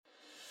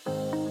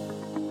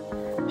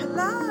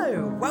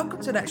Hello!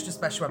 Welcome to an extra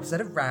special episode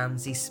of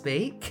Ramsay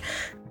Speak.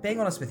 Being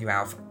honest with you,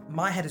 Alf,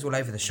 my head is all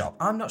over the shop.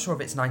 I'm not sure if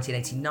it's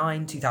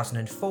 1989,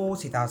 2004,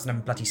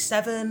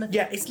 2007.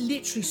 Yeah, it's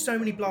literally so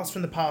many blasts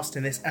from the past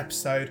in this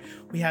episode.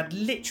 We had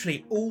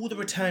literally all the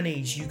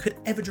returnees you could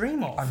ever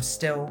dream of. I'm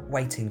still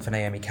waiting for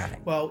Naomi Canning.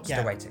 Well,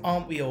 still waiting.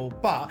 Aren't we all?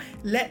 But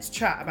let's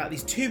chat about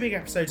these two big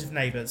episodes of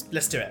Neighbours.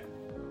 Let's do it.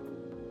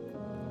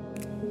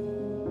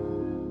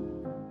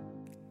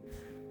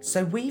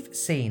 So we've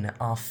seen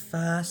our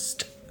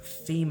first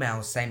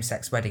female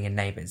same-sex wedding in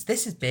Neighbours.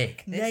 This is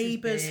big.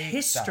 Neighbours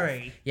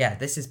history. Stuff. Yeah,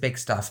 this is big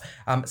stuff.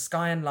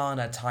 Sky and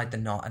Lana tied the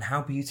knot, and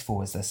how beautiful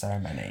was the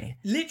ceremony?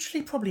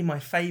 Literally probably my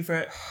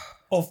favourite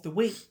of the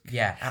week.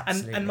 Yeah,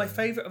 absolutely. And my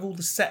favourite of all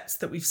the sets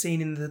that we've seen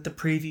in the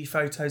preview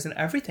photos and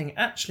everything.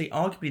 Actually,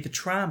 arguably, the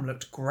tram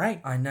looked great.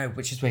 I know,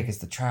 which is weird because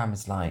the tram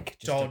is like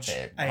just Dodge a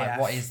bit, AF. like,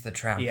 what is the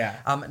tram? Yeah.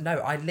 No,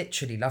 I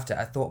literally loved it.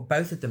 I thought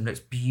both of them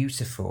looked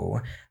beautiful.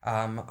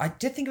 I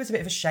did think it was a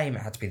bit of a shame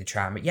it had to be the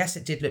tram. Yes,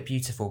 it did look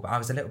beautiful, but I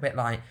was a little bit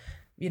like,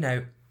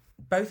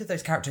 both of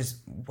those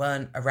characters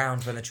weren't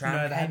around when the tram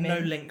No, they had came no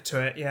in. link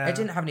to it, yeah. It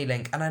didn't have any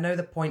link, and I know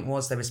the point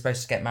was they were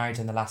supposed to get married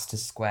in the Leicester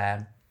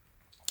Square.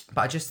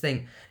 But I just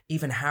think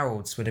even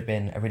Harold's would have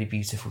been a really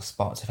beautiful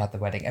spot to have had the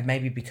wedding. And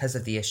maybe because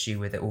of the issue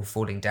with it all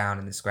falling down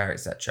in the square,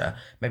 etc.,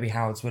 maybe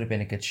Harold's would have been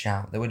a good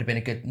shout. There would have been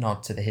a good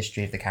nod to the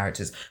history of the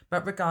characters.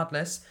 But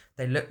regardless,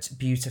 they looked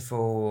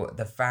beautiful.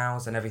 The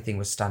vows and everything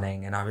was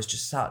stunning. And I was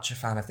just such a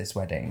fan of this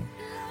wedding.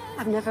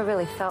 I've never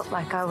really felt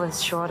like I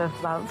was short of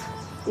love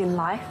in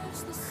life,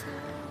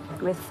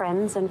 with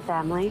friends and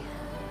family.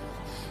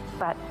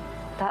 But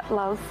that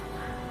love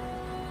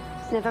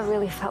never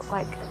really felt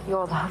like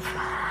your love.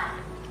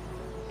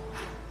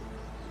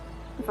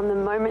 From the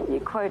moment you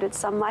quoted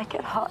 "Some Like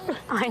It Hot,"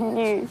 I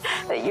knew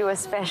that you were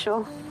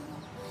special.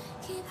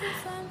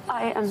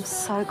 I am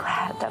so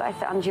glad that I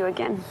found you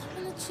again.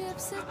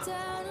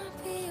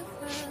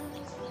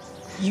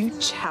 You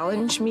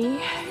challenge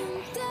me,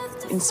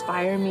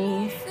 inspire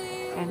me,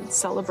 and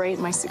celebrate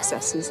my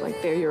successes like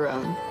they're your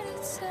own.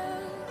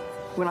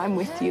 When I'm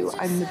with you,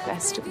 I'm the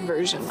best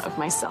version of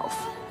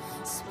myself.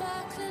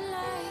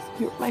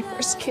 You're my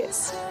first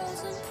kiss.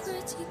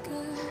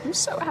 I'm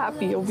so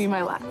happy you'll be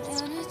my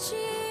last.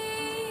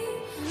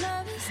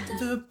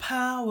 The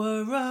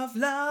power of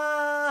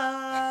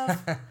love.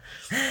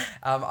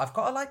 I've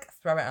got to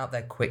throw it out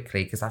there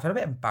quickly because I feel a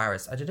bit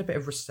embarrassed. I did a bit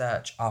of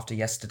research after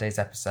yesterday's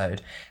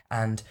episode,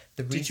 and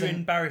the reason... Did you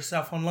embarrass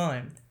yourself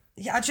online?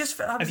 Yeah,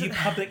 Have you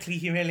publicly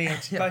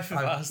humiliated both of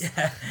us?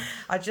 Yeah.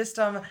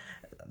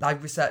 I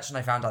researched and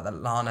I found out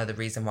that Lana, the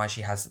reason why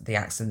she has the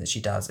accent that she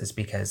does is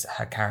because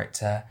her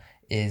character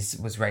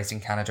was raised in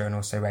Canada and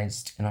also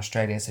raised in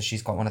Australia, so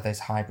she's got one of those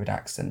hybrid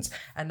accents.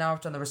 And now I've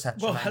done the research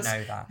and I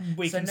know that.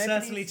 We can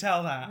certainly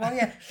tell that. Well,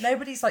 yeah,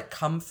 nobody's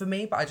come for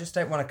me, but I just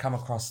don't want to come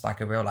across like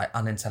a real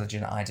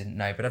unintelligent I didn't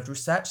know. But I've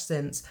researched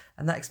since,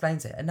 and that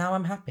explains it. And now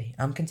I'm happy.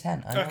 I'm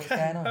content. I know what's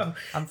going on. Well,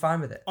 I'm fine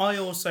with it. I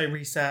also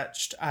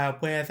researched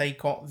where they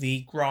got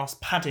the grass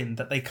padding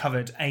that they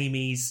covered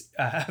Amy's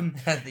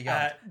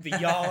The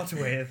yard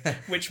with,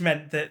 which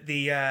meant that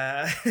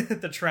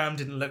the tram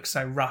didn't look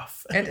so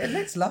rough. It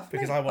looks lovely.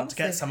 Because I want to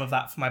get honestly. some of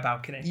that for my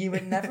balcony. You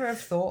would never have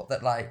thought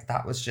that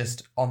that was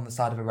just on the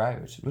side of a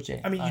road, would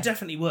you? I mean, you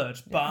definitely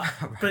would, but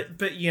but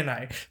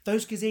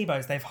those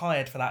gazebos they've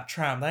hired for that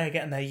tram, they are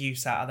getting their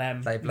use out of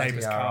them. They bloody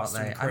Neighbours are, cast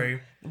aren't and they? crew.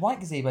 And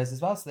white gazebos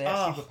as well, so they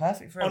actually were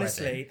perfect for a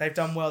honestly, wedding. they've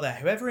done well there.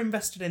 Whoever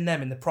invested in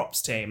them in the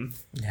props team,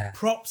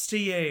 props to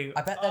you.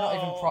 I bet they're not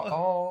even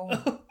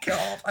Oh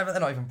god! I bet they're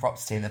not even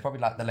props team. They're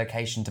probably the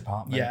location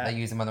department. Yeah. They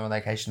use them when they're on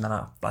location. They're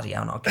not bloody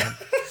hell, not again.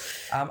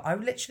 I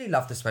literally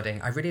loved this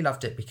wedding. I really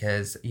loved it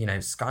because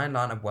Sky and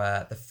Lana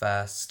were the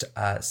first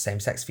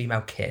same-sex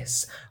female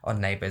kiss on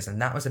Neighbours, and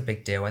that was a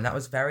big deal. And that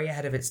was very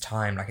ahead of its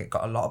time. It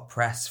got a lot of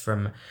press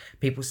from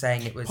people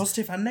saying it was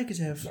Positive and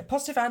negative. Yeah,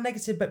 positive and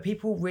negative, but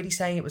people really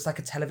saying it was like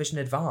a television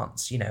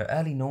advance.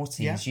 Early noughties,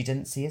 Yeah. you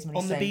didn't see as many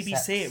On the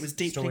same-sex BBC, it was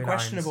deeply storylines.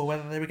 questionable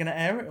whether they were going to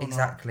air it or not.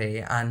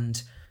 Exactly,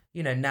 and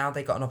now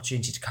they got an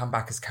opportunity to come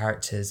back as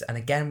characters. And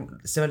again,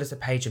 similar to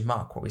Paige and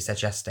Mark, what we said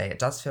yesterday, it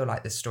does feel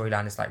like the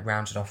storyline is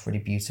rounded off really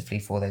beautifully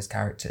for those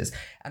characters.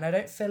 And I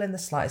don't feel in the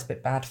slightest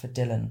bit bad for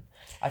Dylan.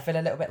 I feel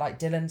a little bit like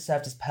Dylan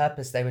served his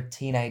purpose. They were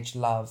teenage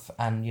love,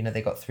 and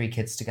they got 3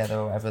 kids together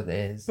or whatever it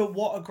is. But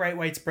what a great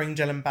way to bring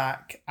Dylan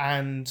back,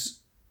 and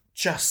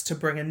just to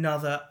bring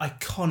another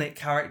iconic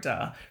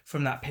character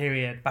from that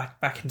period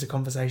back into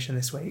conversation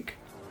this week.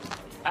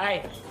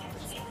 Hey,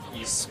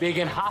 you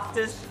speaking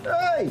Hofters?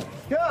 Hey,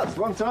 Gus,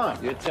 long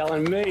time. You're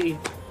telling me.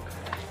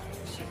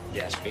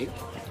 Yeah, speak.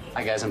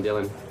 Hi guys, I'm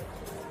Dylan.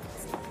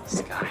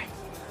 Sky.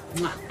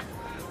 Mwah.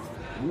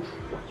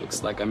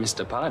 Looks like I missed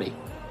a party.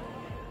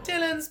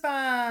 Dylan's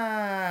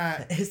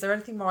back! Is there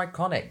anything more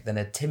iconic than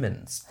a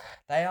Timmons?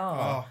 They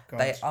are. Oh, God.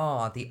 They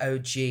are the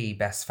OG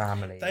best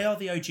family. They are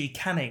the OG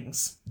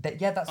Cannings.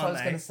 That's what I was Aren't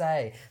going they? to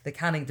say. The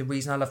Canning, the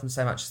reason I love them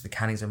so much is the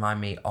Cannings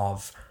remind me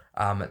of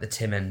at the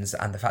Timmins,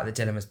 and the fact that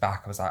Dylan was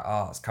back, I was like,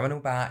 oh, it's coming all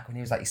back. When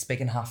he was like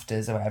Spig and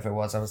Hufters or whatever it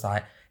was, I was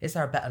like, is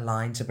there a better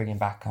line to bring him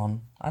back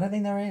on? I don't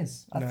think there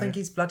is. I think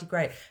he's bloody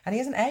great. And he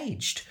hasn't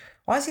aged.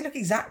 Why does he look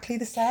exactly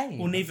the same?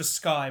 Well, neither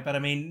Sky, but I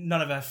mean,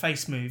 none of her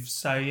face moves,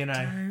 so, you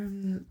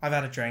know. I've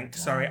had a drink.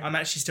 Sorry, I'm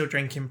actually still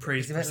drinking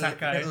Prue's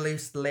Prosecco. A little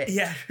loose lip.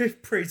 Yeah,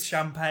 Prue's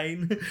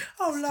champagne.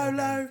 Oh,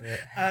 Lolo.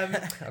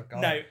 Oh,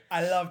 God. No,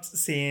 I loved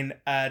seeing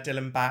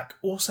Dylan back.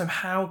 Also,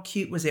 how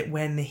cute was it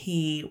when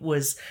he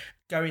was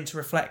going to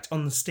reflect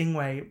on the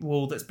Stingray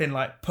wall that's been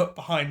like put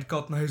behind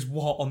God knows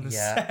what on the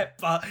set,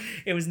 but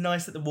it was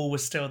nice that the wall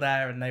was still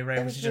there and they were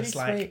able to just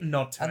like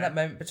nod to it. And that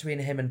moment between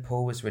him and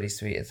Paul was really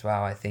sweet as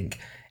well. I think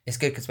it's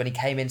good because when he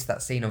came into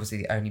that scene,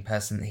 obviously the only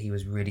person that he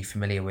was really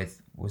familiar with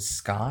was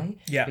Sky.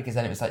 Yeah. Because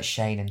then it was like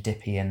Shane and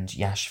Dippy and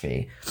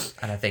Yashvi.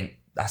 And I think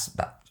that's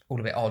all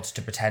a bit odd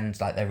to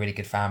pretend like they're really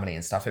good family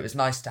and stuff. It was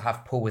nice to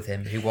have Paul with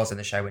him, who was in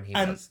the show when he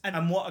was.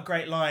 And what a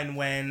great line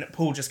when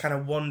Paul just kind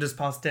of wanders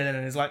past Dylan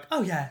and is like,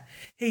 oh yeah,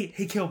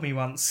 he killed me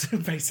once,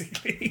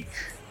 basically.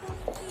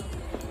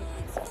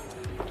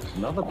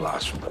 Another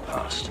blast from the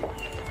past.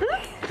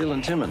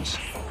 Dylan Timmins.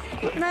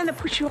 The man that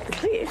pushed you off the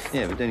cliff.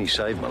 Yeah, but then he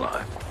saved my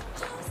life.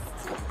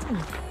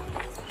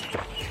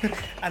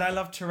 And I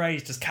love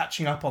Therese just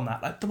catching up on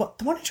that. Like, the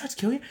one who tried to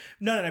kill you?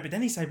 No, but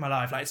then he saved my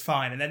life. Like, it's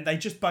fine. And then they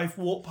just both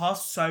walk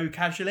past so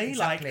casually.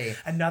 Exactly. Like,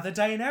 another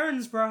day in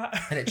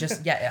Erinsborough. And it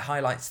just, it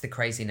highlights the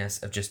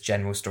craziness of just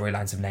general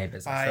storylines of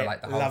Neighbours. I feel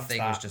like the whole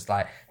thing was just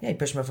like, yeah, he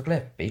pushed me off a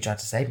cliff, but he tried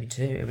to save me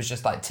too. It was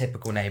just like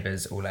typical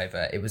Neighbours all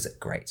over. It was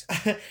great.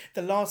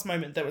 The last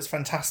moment that was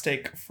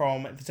fantastic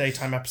from the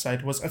daytime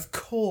episode was, of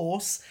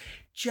course,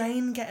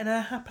 Jane getting her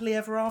happily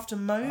ever after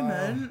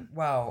moment.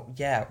 Well,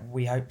 yeah,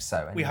 we hope so.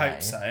 Anyway. We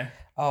hope so.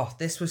 Oh,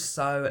 this was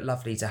so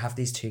lovely to have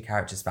these two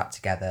characters back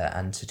together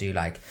and to do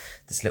like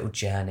this little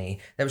journey.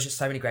 There was just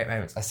so many great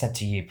moments. I said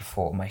to you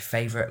before, my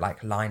favourite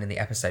like line in the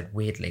episode,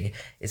 weirdly,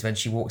 is when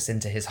she walks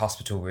into his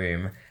hospital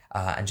room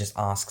and just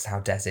asks how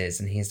Des is,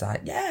 and he's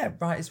like, yeah,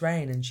 right as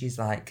rain, and she's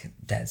like,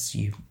 Des,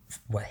 you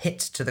were hit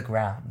to the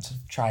ground.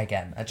 Try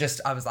again.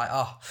 I was like,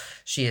 oh,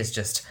 she's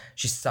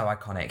so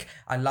iconic.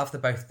 I love the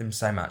both of them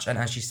so much. And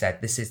as you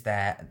said, this is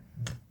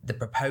the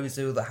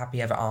proposal, the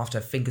happy ever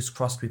after. Fingers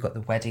crossed we've got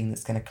the wedding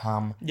that's going to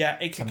come. Yeah,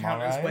 it could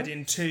tomorrow. count as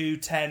wedding 2,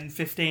 10,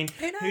 15.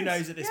 Who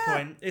knows at this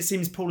point? It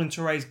seems Paul and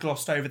Therese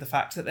glossed over the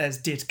fact that theirs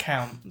did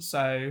count,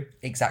 so...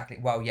 Exactly.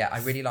 Well, yeah, I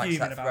really liked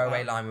that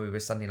throwaway line where we were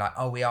suddenly like,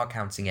 oh, we are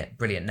counting it.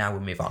 Brilliant, now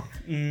we'll move on.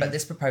 But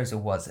this proposal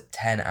was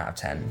 10 out of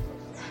 10.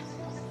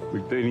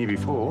 We've been here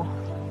before.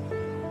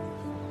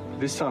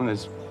 This time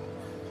there's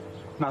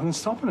nothing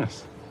stopping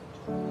us.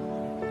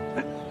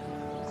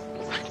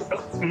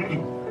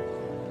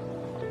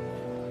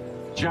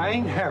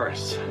 Jane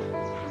Harris,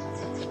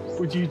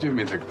 would you do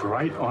me the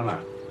great honour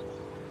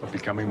of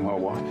becoming my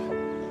wife?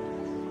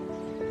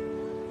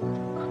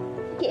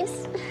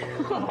 Yes.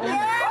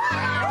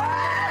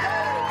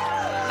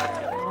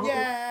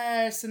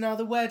 Yes,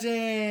 another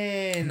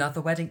wedding. Another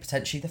wedding,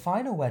 potentially the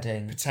final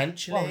wedding.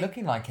 Potentially. Well,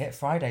 looking like it,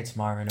 Friday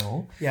tomorrow and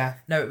all. Yeah.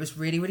 No, it was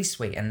really, really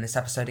sweet. And this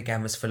episode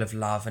again was full of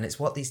love. And it's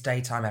what these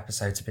daytime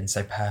episodes have been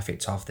so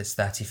perfect of this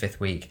 35th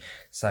week.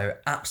 So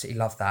absolutely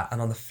love that.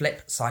 And on the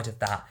flip side of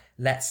that,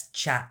 let's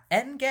chat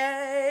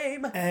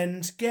Endgame.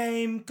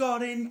 Endgame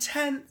got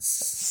intense.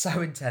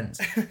 So intense.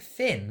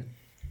 Finn,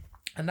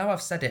 I know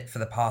I've said it for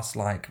the past,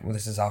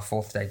 this is our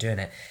 4th day doing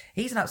it.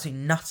 He's an absolute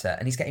nutter,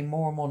 and he's getting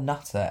more and more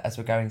nutter as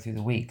we're going through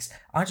the weeks.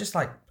 I'm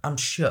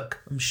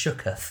shook. I'm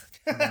shooketh.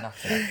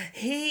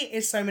 He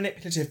is so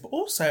manipulative, but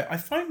also I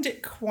find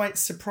it quite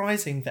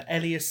surprising that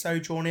Ellie is so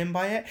drawn in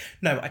by it.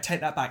 No, I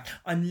take that back.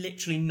 I'm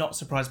literally not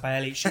surprised by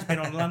Ellie. She's been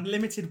on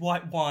unlimited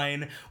white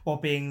wine while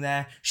being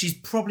there. She's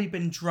probably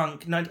been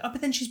drunk.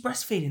 But then she's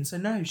breastfeeding, so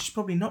no, she's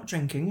probably not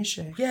drinking, is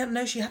she? Yeah,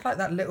 no, she had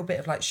that little bit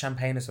of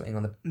champagne or something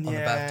on the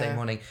birthday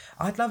morning.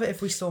 I'd love it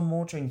if we saw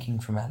more drinking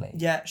from Ellie.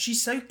 Yeah,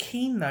 she's so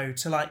keen though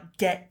to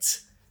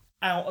get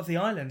out of the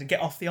island and get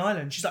off the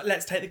island. She's like,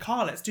 let's take the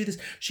car, let's do this.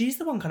 She's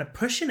the one kind of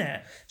pushing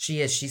it. She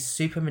is. She's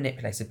super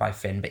manipulated by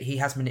Finn, but he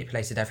has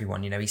manipulated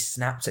everyone. He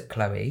snapped at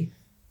Chloe,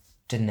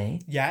 didn't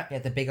he? Yeah. Yeah,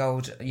 the big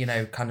old,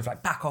 kind of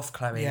back off,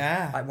 Chloe.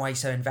 Yeah. Why are you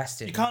so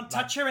invested? You can't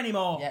touch her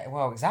anymore. Yeah,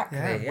 well, exactly.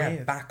 Yeah,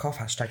 weird. Back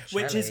off, #Shelley.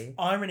 Which is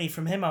irony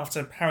from him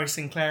after Harry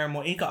Sinclair and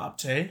what he got up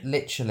to.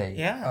 Literally.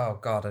 Yeah. Oh,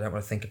 God, I don't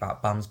want to think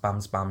about bums,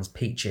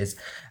 peaches.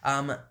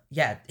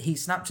 Yeah, he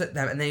snapped at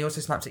them, and then he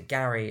also snapped at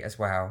Gary as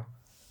well.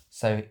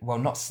 So, well,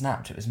 not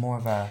snapped. It was more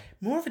of a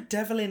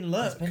devil-in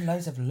look. There's been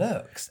loads of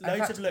looks.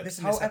 This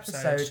whole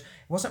episode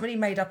wasn't really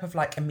made up of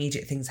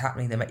immediate things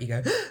happening that make you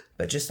go,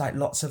 but just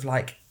lots of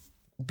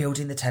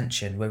building the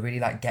tension. We're really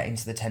getting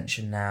to the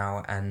tension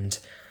now, and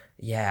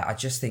yeah, I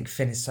just think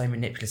Finn is so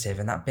manipulative.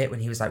 And that bit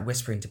when he was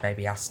whispering to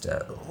Baby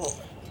Asta.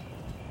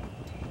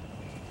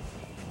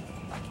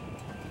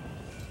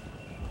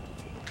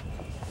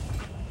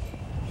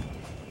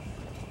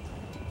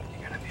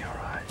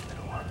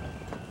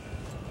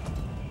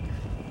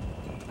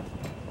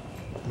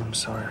 I'm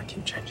sorry I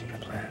keep changing your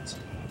plans.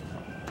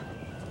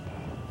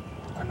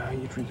 I know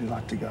you'd really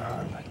like to go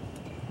home, but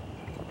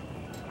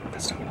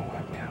That's not gonna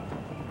work now.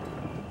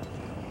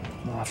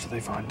 Not after they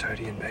find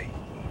Toadie and Bee.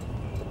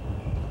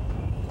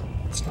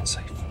 It's not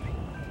safe for me.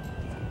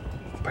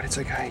 But it's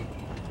okay.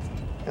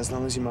 As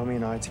long as your mummy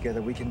and I are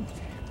together, we can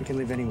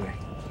live anywhere.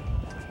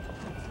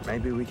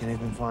 Maybe we can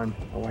even find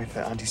a way for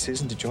Auntie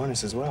Susan to join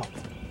us as well.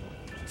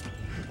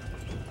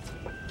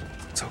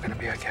 It's all gonna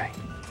be okay.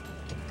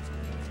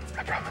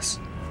 I promise.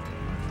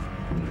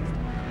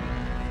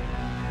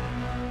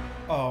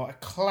 Oh, a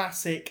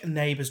classic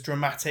Neighbours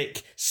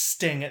dramatic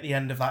sting at the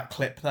end of that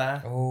clip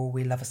there. Oh,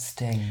 we love a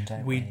sting,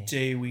 don't we?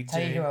 We Tell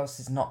you who do. else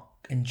is not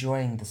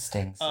enjoying the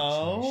sting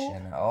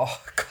situation.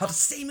 Oh, God,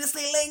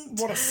 seamlessly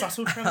linked. What a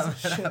subtle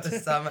transition.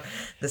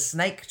 The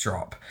snake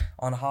drop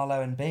on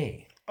Harlow and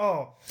Bee.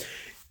 Oh,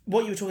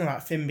 what you were talking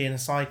about, Finn being a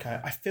psycho,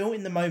 I feel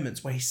in the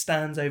moments where he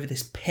stands over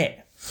this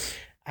pit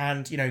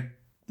and, you know,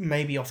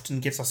 maybe often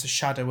gives us a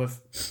shadow of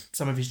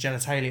some of his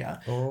genitalia.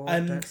 Oh,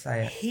 don't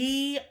say it.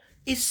 He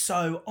is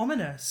so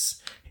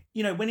ominous.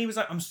 You know, when he was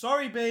like, "I'm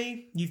sorry,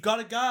 Bee, you've got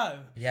to go."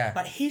 Yeah.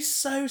 Like, he's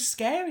so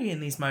scary in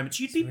these moments.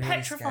 You'd be really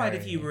petrified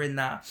if scary. you were in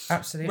that.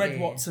 Absolutely. Red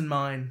Watson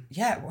mine.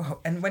 Yeah,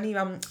 well, and when he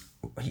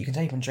you can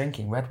tell you've been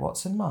drinking Red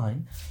Watson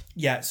mine.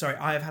 Yeah, sorry,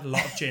 I have had a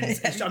lot of gins.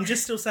 I'm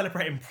just still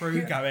celebrating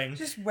Prue going.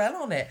 Just well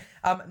on it.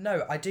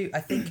 No, I do. I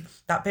think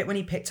that bit when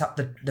he picked up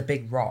the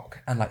big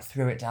rock and like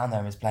threw it down there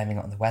and was blaming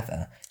it on the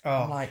weather.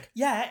 I'm like,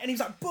 Yeah, and he was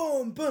like,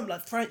 boom, boom,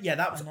 like, yeah,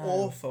 that was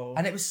awful.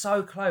 and it was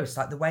so close.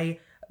 Like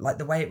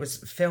the way it was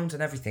filmed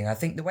and everything. I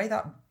think the way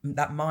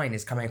that mine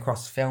is coming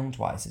across filmed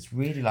wise, it's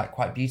really like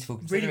quite beautiful.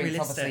 Really Considering it's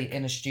realistic. obviously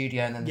in a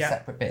studio and then the Yeah.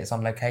 separate bit is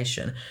on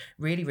location.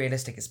 Really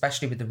realistic,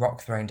 especially with the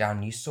rock thrown down.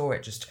 And you saw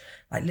it just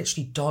like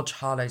literally dodge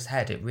Harlow's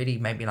head. It really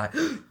made me like,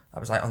 I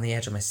was like on the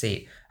edge of my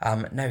seat.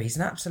 No, he's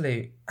an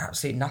absolute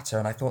nutter.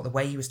 And I thought the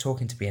way he was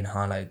talking to Bee and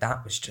Harlow,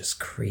 that was just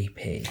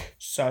creepy.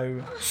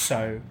 So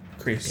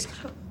creepy.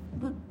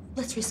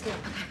 Let's risk it.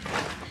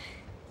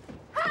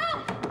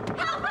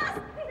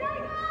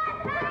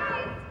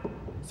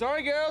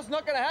 Sorry, girls,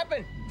 not gonna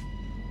happen.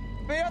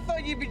 Bee, I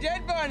thought you'd be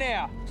dead by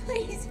now.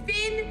 Please,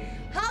 Finn.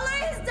 Harlow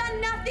has done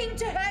nothing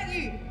to hurt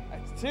you.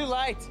 It's too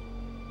late.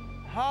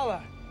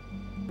 Harlow,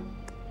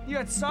 you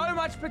had so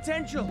much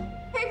potential.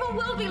 People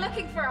will be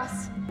looking for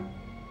us.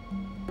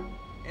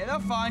 Yeah, they'll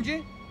find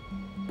you.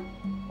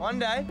 One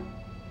day.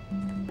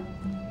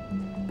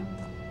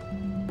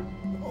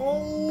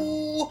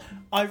 Oh,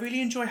 I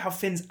really enjoy how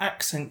Finn's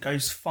accent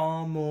goes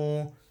far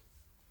more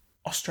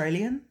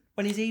Australian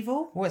when he's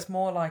evil. Well, it's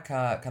more like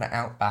a kind of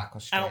outback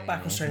Australian. Outback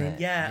isn't Australian, it?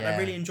 yeah, I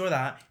really enjoy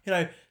that. You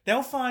know,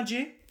 they'll find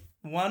you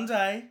one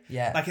day.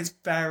 Yeah. Like, it's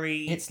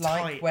very It's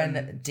like tight when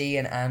and- Dee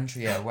and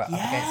Andrea were up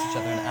against each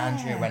other and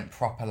Andrea went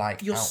proper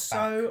like You're outback.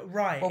 so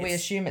right. Well, we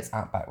assume it's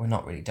outback. We're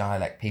not really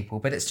dialect people,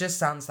 but it just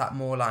sounds like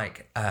more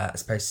like, I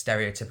suppose,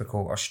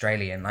 stereotypical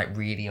Australian, like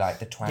really like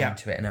the twang Yeah.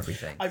 to it and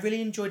everything. I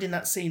really enjoyed in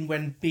that scene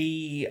when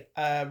Bee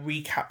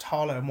recapped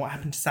Harlow and what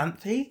happened to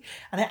Xanthi,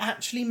 and it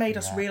actually made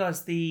us realise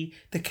the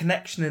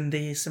connection and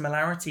the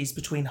similarities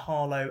between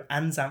Harlow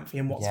and Xanthi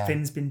and what Yeah.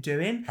 Finn's been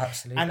doing.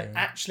 Absolutely. And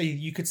actually,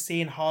 you could see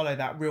in Harlow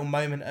that real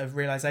moment of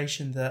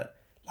realisation that,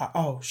 like,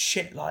 oh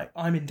shit, like,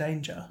 I'm in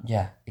danger.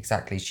 Yeah,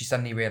 exactly. She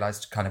suddenly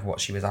realised kind of what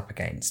she was up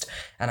against.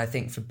 And I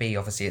think for Bee,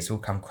 obviously, it's all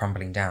come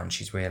crumbling down.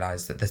 She's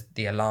realised that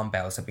the alarm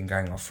bells have been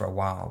going off for a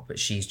while, but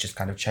she's just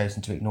kind of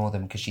chosen to ignore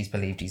them because she's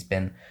believed he's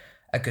been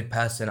a good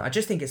person. I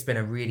just think it's been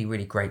a really,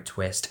 really great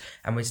twist.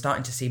 And we're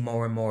starting to see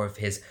more and more of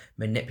his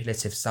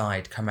manipulative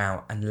side come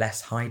out and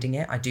less hiding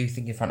it. I do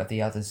think in front of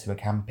the others who are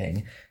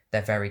camping,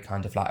 they're very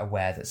kind of like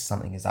aware that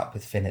something is up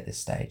with Finn at this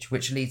stage,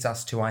 which leads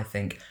us to, I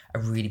think, a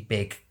really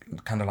big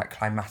kind of like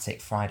climatic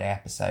Friday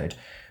episode,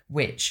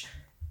 which,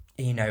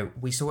 you know,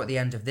 we saw at the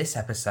end of this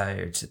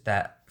episode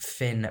that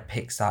Finn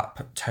picks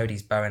up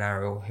Toadie's bow and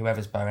arrow,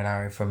 whoever's bow and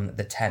arrow from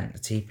the tent, the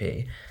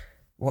teepee.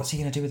 What's he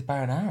going to do with the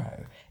bow and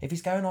arrow? If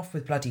he's going off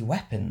with bloody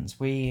weapons,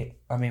 we've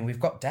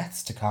got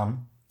deaths to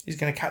come. He's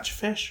going to catch a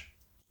fish.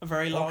 A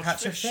very large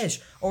catch a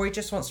fish. Or he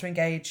just wants to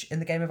engage in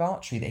the game of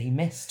archery that he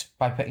missed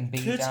by putting Bee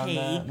Could down he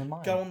the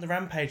mine. go on the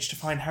rampage to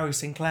find Harry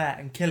Sinclair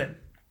and kill him?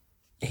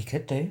 He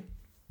could do.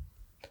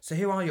 So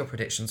who are your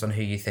predictions on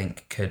who you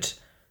think could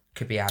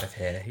be out of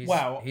here?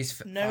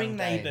 Who's knowing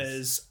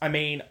Neighbours, I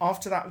mean,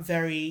 after that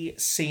very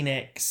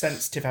scenic,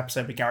 sensitive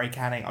episode with Gary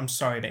Canning, I'm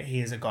sorry, but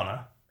he is a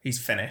goner. He's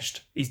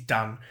finished. He's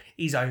done.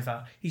 He's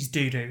over. He's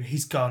doo-doo.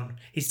 He's gone.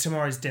 He's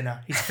tomorrow's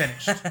dinner. He's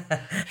finished.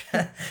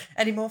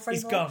 Any more for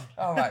He's gone.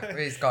 Oh, right.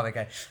 He's gone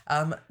again.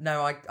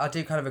 No, I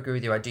do kind of agree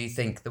with you. I do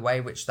think the way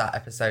which that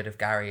episode of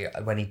Gary,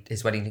 when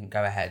his wedding didn't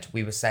go ahead,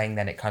 we were saying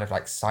then it kind of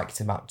like psyched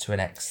him up to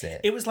an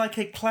exit. It was like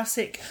a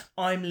classic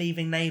I'm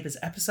leaving Neighbours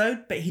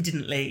episode, but he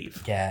didn't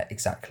leave. Yeah,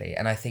 exactly.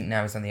 And I think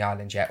now he's on the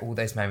island, all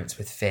those moments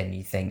with Finn,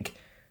 you think,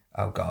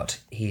 oh God,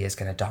 he is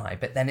going to die.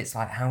 But then it's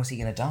like, how is he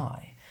going to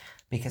die?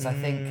 Because I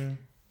think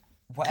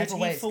whatever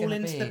way it's going to be...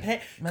 Could he fall into the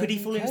pit? Could he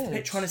fall into the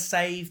pit trying to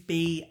save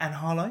Bee and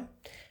Harlow?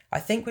 I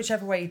think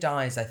whichever way he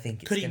dies, I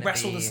think it's Could he gonna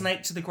wrestle be... the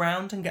snake to the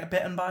ground and get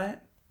bitten by it?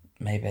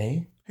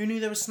 Maybe. Who knew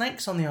there were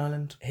snakes on the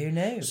island? Who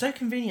knew? So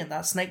convenient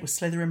that snake was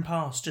slithering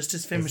past just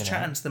as Finn was Isn't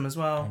chatting it? to them as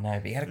well. I know,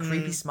 but he had a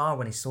creepy smile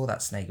when he saw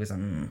that snake. It was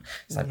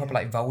it's like probably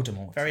like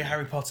Voldemort. Very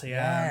Harry Potter,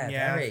 Yeah,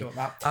 yeah. very. I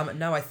thought that.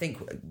 No, I think,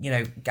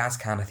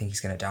 Gazcan, I think he's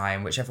going to die,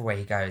 and whichever way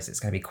he goes, it's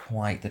going to be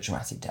quite the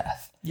dramatic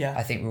death. Yeah.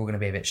 I think we're all going to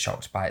be a bit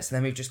shocked by it. So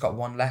then we've just got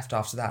one left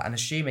after that, and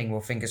assuming,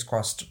 well, fingers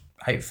crossed,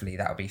 hopefully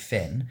that'll be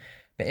Finn.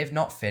 But if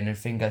not Finn and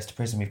Finn goes to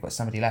prison, we've got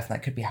somebody left, and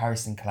that could be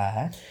Harrison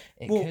Clare.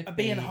 Are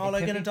Bea and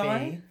Harlow going to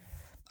die?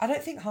 I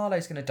don't think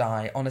Harlow's going to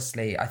die,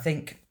 honestly. I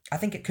think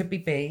it could be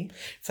Bea.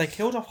 If they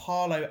killed off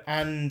Harlow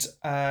and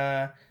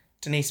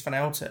Denise Van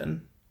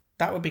Elton,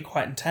 that would be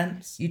quite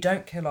intense. You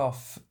don't kill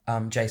off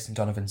Jason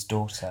Donovan's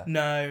daughter.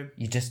 No.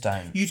 You just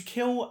don't. You'd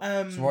kill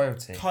It's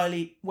royalty.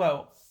 Kylie...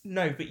 Well,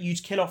 no, but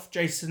you'd kill off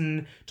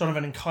Jason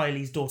Donovan and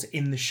Kylie's daughter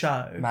in the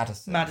show.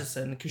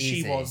 Madison, because she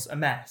Easy. was a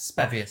mess.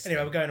 But Obviously.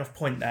 anyway, we're going off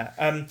point there.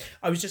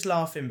 I was just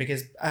laughing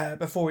because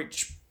before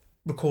each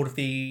record of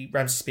the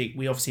Ramsay Speak,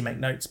 we obviously make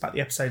notes about the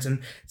episodes,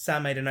 and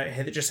Sam made a note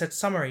here that just said,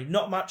 summary,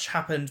 not much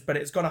happened, but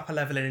it's gone up a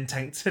level in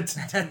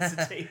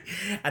intensity.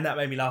 And that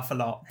made me laugh a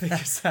lot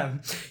because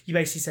you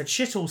basically said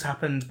shit all's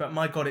happened, but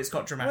my God, it's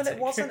got dramatic. Well,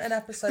 it wasn't an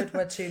episode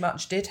where too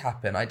much did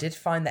happen. I did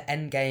find the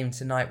end game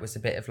tonight was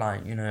a bit of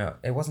like,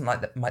 it wasn't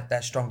like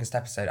their strongest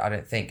episode, I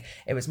don't think.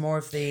 It was more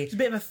of the... It's a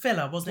bit of a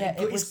filler, wasn't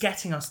it? It was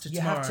getting us to you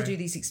tomorrow. have to do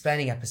these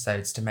explaining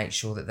episodes to make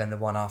sure that then the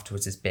one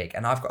afterwards is big.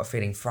 And I've got a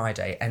feeling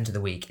Friday, end of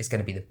the week, is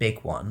going to be the big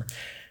one.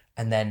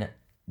 And then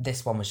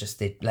this one was just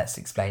the let's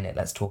explain it,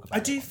 let's talk about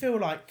it. I do feel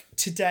like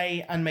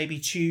today and maybe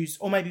Tuesday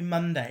or maybe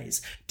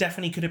Mondays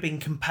definitely could have been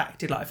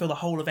compacted. Like I feel the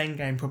whole of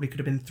Endgame probably could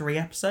have been 3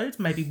 episodes,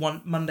 maybe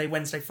one Monday,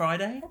 Wednesday,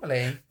 Friday.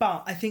 Probably.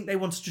 But I think they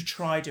wanted to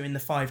try doing the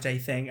 5-day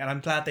thing, and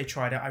I'm glad they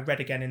tried it. I read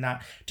again in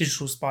that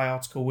Digital Spy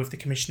article with the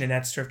commissioning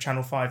editor of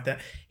Channel 5 that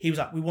he was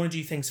like, we want to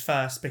do things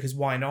first because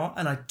why not?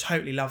 And I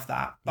totally love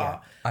that. But Yeah,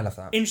 I love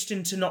that.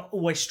 Interesting to not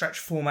always stretch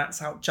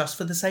formats out just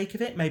for the sake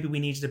of it. Maybe we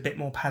needed a bit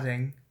more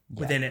padding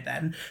within it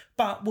then.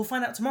 But we'll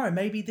find out tomorrow.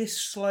 Maybe this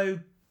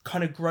slow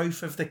kind of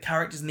growth of the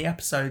characters in the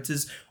episodes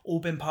has all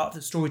been part of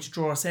the story to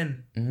draw us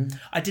in.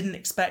 I didn't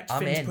expect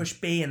Finn to push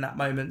B in that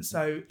moment,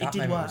 so That it did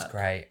moment work. was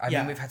great. I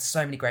mean, we've had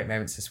so many great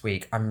moments this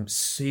week. I'm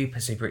super,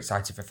 super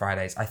excited for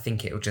Fridays. I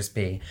think it'll just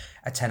be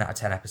a 10 out of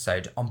 10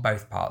 episode on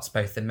both parts,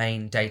 both the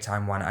main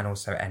daytime one and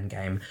also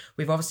Endgame.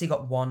 We've obviously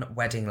got one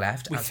wedding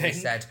left. We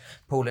said,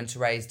 Paul and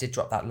Therese did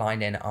drop that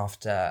line in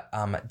after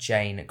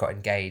Jane got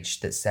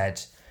engaged that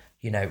said,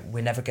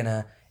 we're never going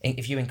to...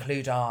 If you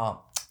include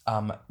our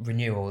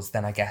renewals,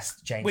 then I guess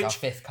Jane's our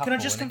fifth couple. Can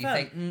I just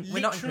confirm? We're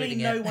not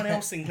including it. No one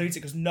else includes it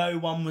because no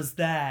one was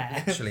there.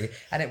 Actually,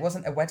 and it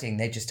wasn't a wedding.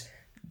 They just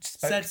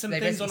said some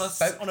things on a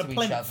each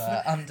plinth.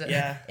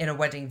 other in a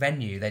wedding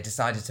venue. They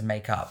decided to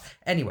make up.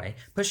 Anyway,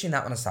 pushing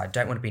that one aside,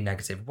 don't want to be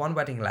negative. One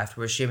wedding left.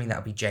 We're assuming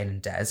that'll be Jane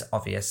and Des,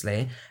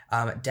 obviously.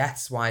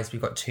 Deaths wise,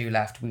 we've got 2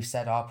 left. We've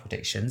said our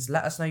predictions.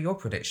 Let us know your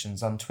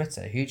predictions on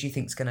Twitter. Who do you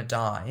think's going to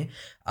die?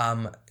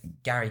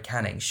 Gary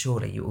Canning.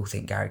 Surely you all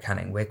think Gary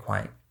Canning. We're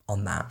quite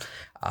on that.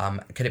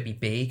 Could it be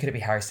B? Could it be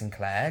Harrison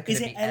Clare? Could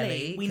Is it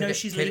Ellie? We know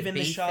she's leaving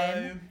the show.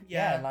 Finn?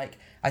 Yeah.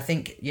 I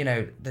think,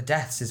 the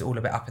deaths is all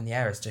a bit up in the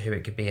air as to who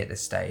it could be at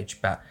this stage.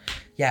 But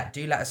yeah,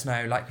 do let us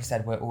know. Like we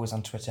said, we're always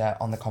on Twitter,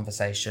 on the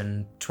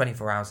conversation,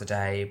 24 hours a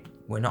day.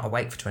 We're not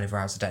awake for 24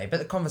 hours a day, but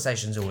the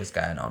conversation's always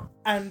going on.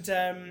 And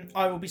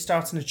I will be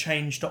starting a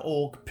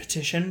change.org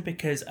petition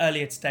because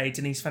earlier today,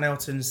 Denise Van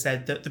Elton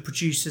said that the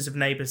producers of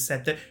Neighbours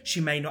said that she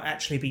may not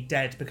actually be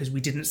dead because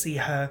we didn't see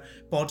her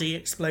body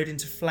explode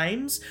into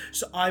flames.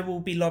 So I will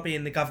be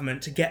lobbying the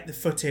government to get the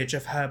footage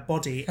of her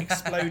body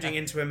exploding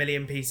into a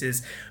million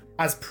pieces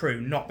as Prue,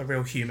 not the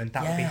real human.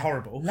 That would be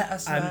horrible. Let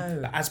us know.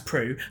 But as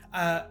Prue,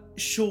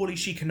 surely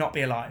she cannot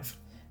be alive.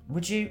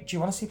 Do you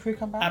want to see Prue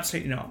come back?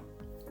 Absolutely not.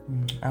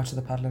 Out of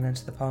the puddle and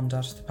into the pond,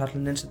 out of the puddle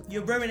and into the...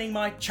 You're ruining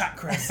my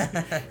chakras.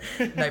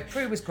 No,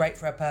 Prue was great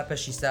for her purpose.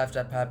 She served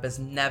her purpose.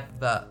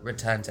 Never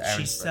returned to Erinsborough.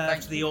 She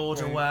served the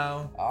order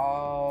well.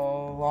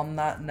 Oh, on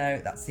that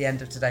note, that's the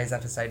end of today's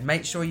episode.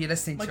 Make sure you're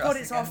listening to us. My God,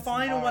 it's our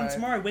final one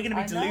tomorrow. We're going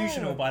to be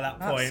delusional by that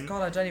point.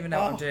 God, I don't even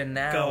know what I'm doing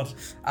now.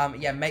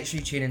 God. Make sure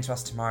you tune in to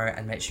us tomorrow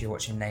and make sure you're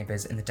watching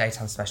Neighbours in the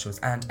daytime specials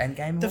and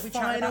Endgame. The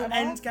final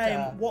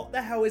Endgame. What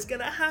the hell is going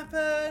to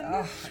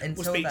happen?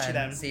 Until we'll speak then, to you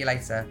then. See you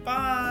later.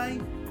 Bye.